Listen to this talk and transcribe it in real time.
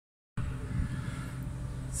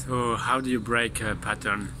So how do you break a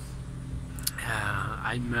pattern?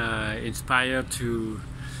 I'm inspired to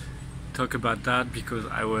talk about that because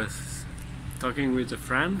I was talking with a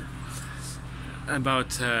friend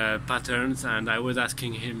about patterns, and I was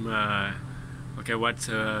asking him, okay, what's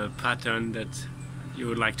a pattern that you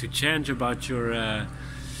would like to change about your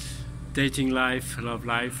dating life, love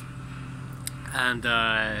life? And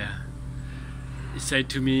he said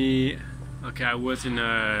to me, okay, I was in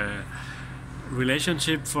a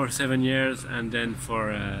relationship for 7 years, and then for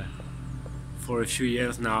a few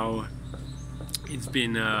years now it's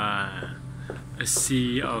been a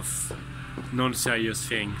sea of non-serious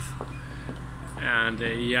things. And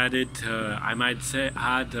he added, I might say,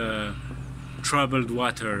 had troubled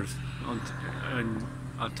waters on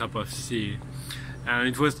top of sea. And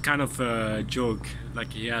it was kind of a joke,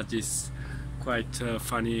 like he had this quite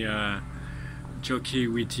funny, jokey,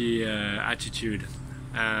 witty attitude.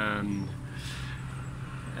 And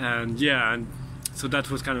yeah, and so that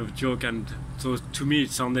was kind of a joke, and so to me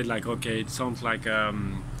it sounded like, okay, it sounds like a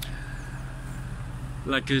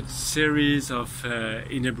series of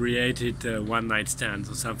inebriated one-night stands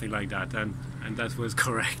or something like that, and that was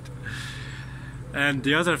correct. And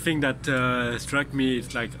the other thing that struck me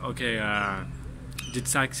is like, okay,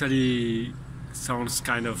 this actually sounds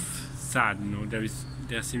kind of sad, you know.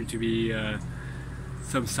 There seems to be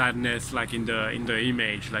some sadness, like in the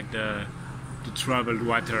image, like the troubled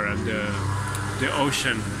water and the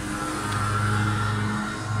ocean.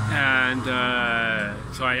 And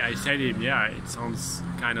so I said to him, yeah, it sounds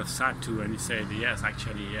kind of sad too. And he said, yes,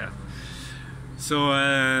 actually, yeah. So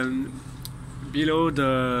below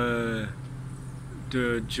the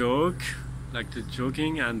joke, like the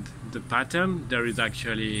joking and the pattern, there is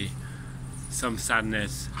actually some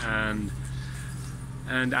sadness, and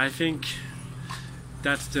I think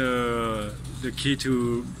that's the key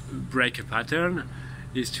to break a pattern,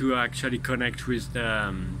 is to actually connect with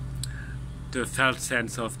the felt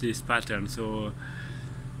sense of this pattern. So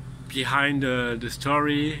behind the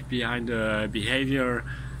story, behind the behavior,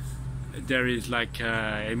 there is like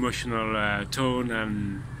emotional tone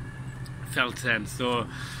and felt sense. So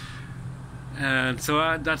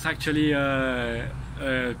that's actually a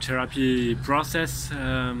therapy process.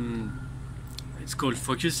 It's called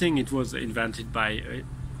focusing. It was invented by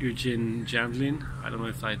Eugene Gendlin. I don't know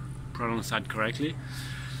if I pronounced that correctly.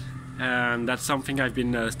 And that's something I've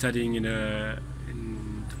been studying in the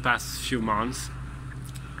past few months.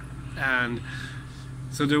 And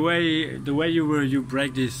so the way you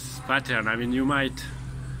break this pattern, I mean,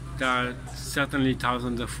 there are certainly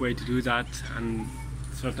thousands of ways to do that, and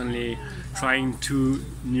certainly trying two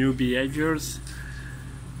new behaviors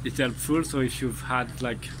is helpful. So if you've had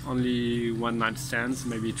like only one night stands,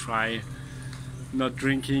 maybe try not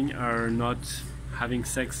drinking or not having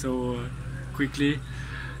sex so quickly.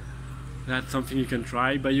 That's something you can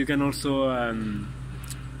try, but you can also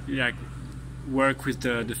work with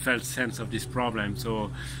the felt sense of this problem.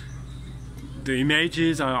 So the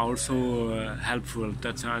images are also helpful.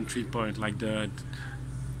 That's an entry point, like the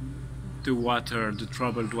water, the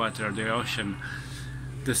troubled water, the ocean,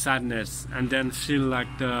 the sadness, and then feel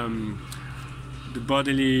like the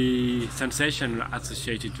bodily sensation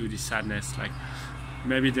associated to this sadness. Like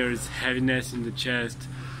maybe there is heaviness in the chest,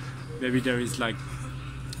 maybe there is like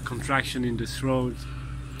contraction in the throat,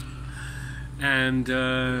 and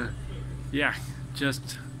yeah,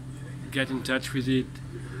 just get in touch with it.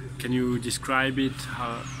 Can you describe it?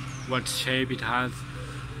 What shape it has?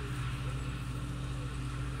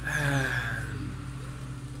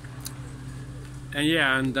 And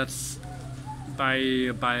yeah, and that's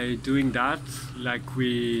by doing that, like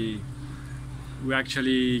we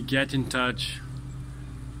actually get in touch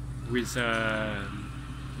with a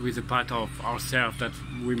part of ourselves that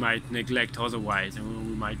we might neglect otherwise, and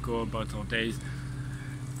we might go about our days.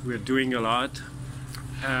 We're doing a lot,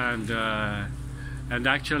 and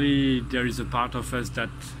actually there is a part of us that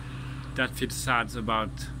feels sad about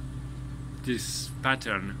this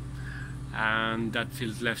pattern, and that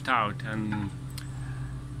feels left out.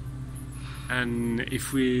 And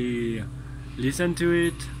if we listen to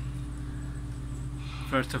it,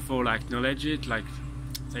 first of all acknowledge it, like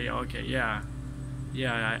say, okay, yeah,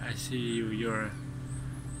 I see you,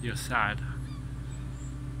 you're sad,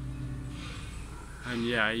 and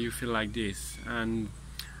yeah, you feel like this, and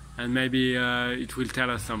maybe it will tell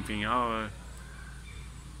us something. Oh,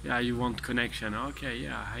 yeah, you want connection. Okay,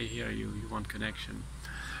 yeah, I hear you, you want connection.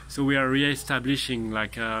 So we are re-establishing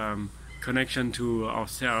like connection to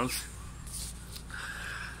ourselves,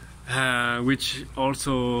 which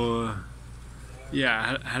also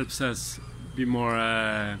helps us be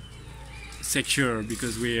more secure,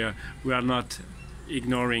 because we are not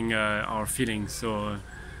ignoring our feelings. So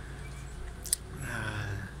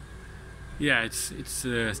yeah, it's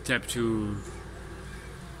a step to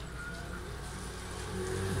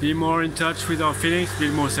be more in touch with our feelings, be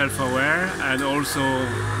more self-aware, and also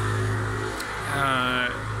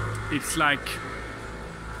it's like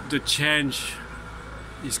the change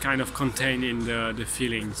is kind of contained in the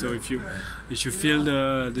feeling. So if you feel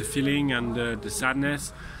the feeling and the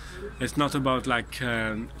sadness, it's not about like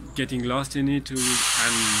getting lost in it and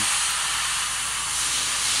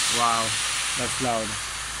wow, that's loud.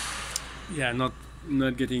 Yeah, not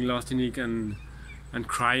getting lost in it and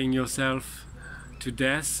crying yourself to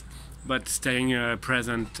death, but staying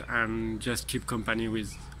present and just keep company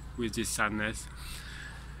with this sadness.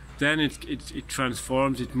 Then it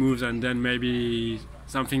transforms, it moves, and then maybe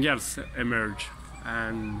something else emerge.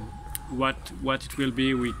 And what it will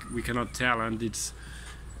be, we cannot tell, and it's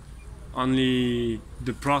only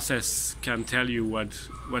the process can tell you what's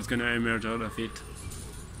going to emerge out of it.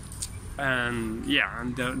 And yeah,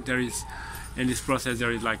 and there is, in this process,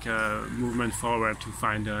 there is like a movement forward to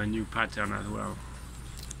find a new pattern as well.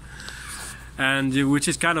 And which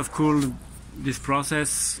is kind of cool, this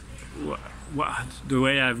process, the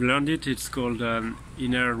way I've learned it, it's called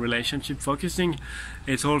inner relationship focusing.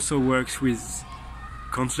 It also works with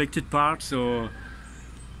conflicted parts, so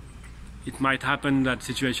it might happen that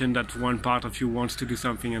situation that one part of you wants to do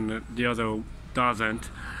something and the other doesn't,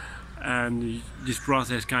 and this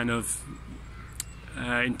process kind of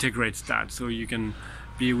integrates that, so you can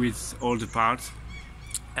be with all the parts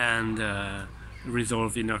and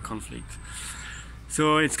resolve inner conflict.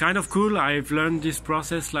 So it's kind of cool. I've learned this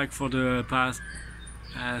process like for the past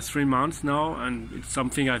 3 months now, and it's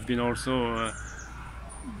something I've been also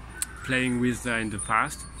playing with in the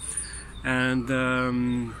past. And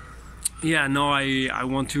yeah, now I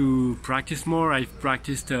want to practice more. I've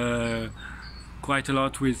practiced quite a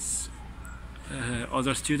lot with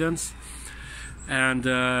other students, and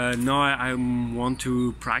now I want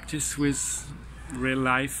to practice with real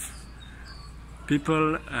life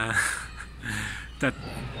people that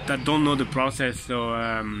don't know the process.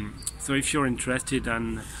 So if you're interested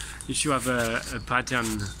and if you have a pattern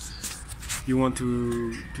you want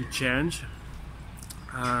to change,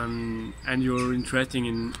 and you're interested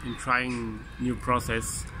in trying new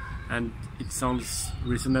process and it sounds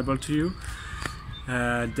reasonable to you,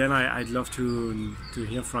 then I'd love to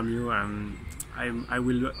hear from you, and I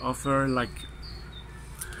will offer like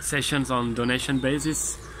sessions on donation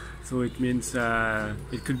basis. So it means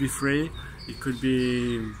it could be free, it could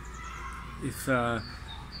be if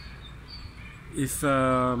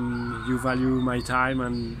you value my time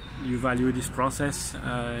and you value this process,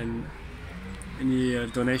 and any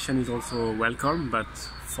donation is also welcome, but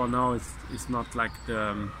for now it's not like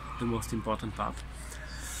the most important part.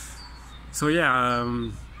 So yeah,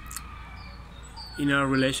 inner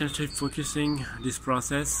relationship focusing, this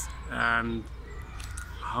process, and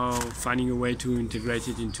how finding a way to integrate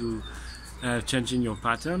it into changing your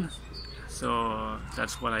pattern. So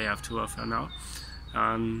that's what I have to offer now.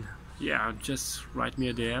 And yeah, just write me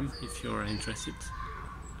a DM if you're interested.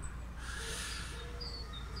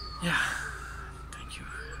 Yeah.